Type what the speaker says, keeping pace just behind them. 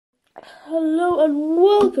Hello and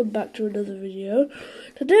welcome back to another video.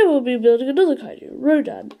 Today we'll be building another kaiju,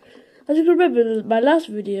 Rodan. As you can remember in my last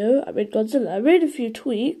video, I made Godzilla. I made a few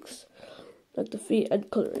tweaks, like the feet and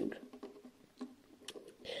colouring.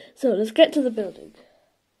 So let's get to the building.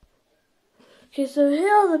 Okay, so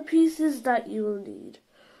here are the pieces that you will need.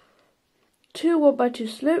 2 1x2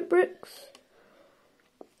 slope bricks,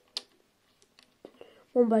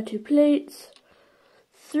 1x2 plates,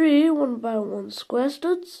 3 1x1 square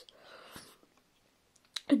studs,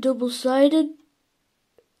 a double-sided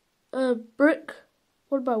brick,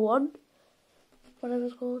 1x1, whatever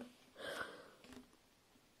it's called.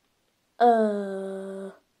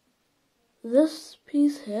 This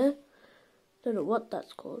piece here, don't know what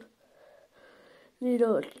that's called. You need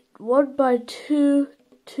a 1x2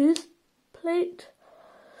 tooth plate,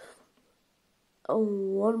 a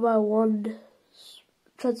 1x1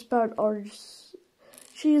 transparent orange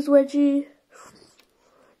cheese wedgie.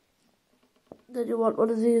 Then you want one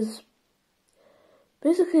of these.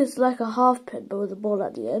 Basically, it's like a half pin, but with a ball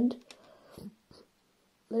at the end.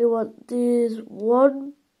 Then you want these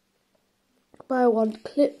 1x1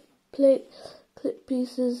 clip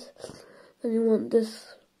pieces. Then you want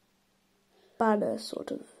this banner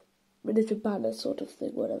sort of miniature banner sort of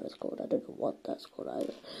thing, whatever it's called. I don't know what that's called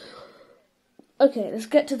either. Okay, let's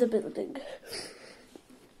get to the building.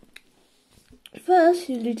 First,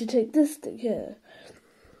 you need to take this thing here.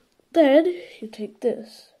 Then, you take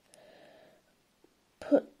this.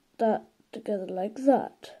 Put that together like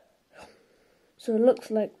that. So it looks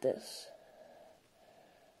like this.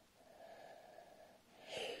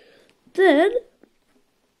 Then,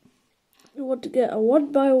 you want to get a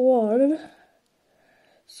 1x1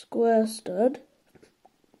 square stud.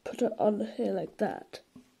 Put it on here like that.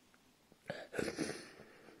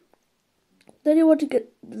 Then you want to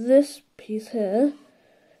get this piece here,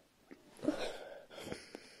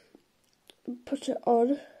 put it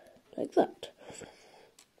on like that.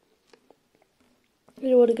 Then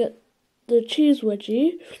you want to get the cheese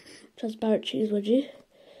wedgie, transparent cheese wedgie,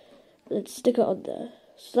 and then stick it on there.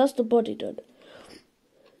 So that's the body done.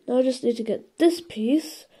 Now I just need to get this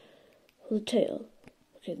piece for the tail.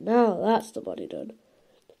 Okay, now that's the body done.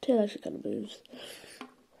 The tail actually kind of moves.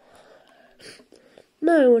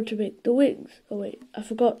 Now I want to make the wings. Oh wait, I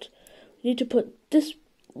forgot. We need to put this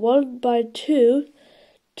 1x2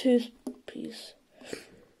 tooth piece.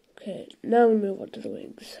 Okay, now we move on to the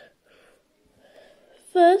wings.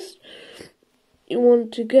 First, you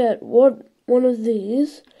want to get one of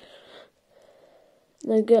these.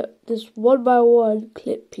 Then get this 1x1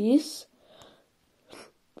 clip piece.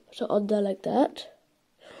 Put it on there like that.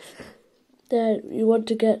 Then you want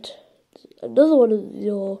to get another one of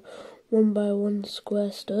your 1x1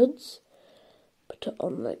 square studs. Put it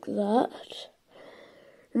on like that.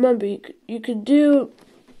 Remember, you can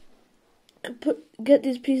get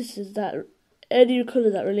these pieces that any colour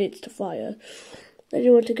that relates to fire. Then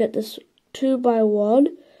you want to get this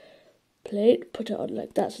 2x1 plate. Put it on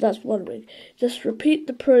like that. So that's one wing. Just repeat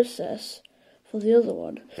the process for the other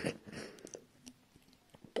one.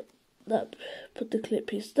 Put the clip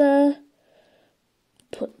piece there.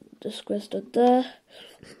 Put the square stud there.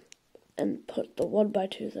 And put the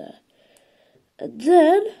 1x2 there. And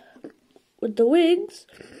then, with the wings,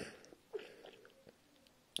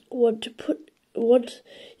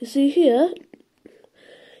 you see here,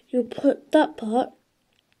 you put that part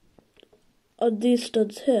on these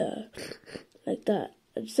studs here, like that.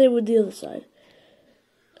 And same with the other side.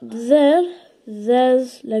 And then,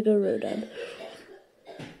 there's Lego Rodan.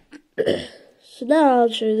 So now I'll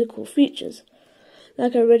show you the cool features.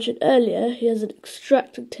 Like I mentioned earlier, he has an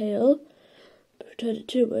extracting tail. If you turn it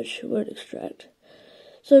too much, it won't extract.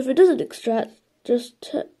 So if it doesn't extract,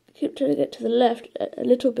 just keep turning it to the left a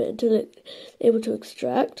little bit until it's able to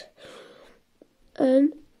extract.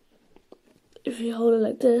 And if you hold it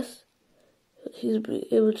like this, he's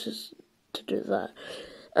able to do that.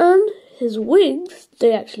 And his wings,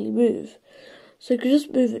 they actually move. So you can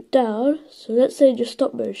just move it down. So let's say in your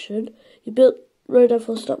stop motion, you built Rodan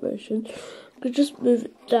for stop motion. You can just move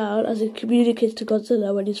it down as it communicates to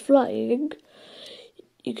Godzilla when he's flying.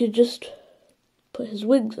 You can just put his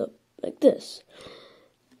wings up like this.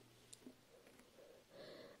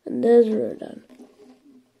 And there's Rodan.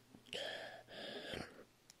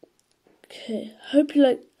 Okay,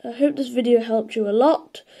 I hope this video helped you a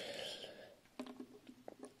lot.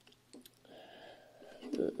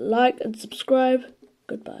 Like and subscribe.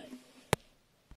 Goodbye.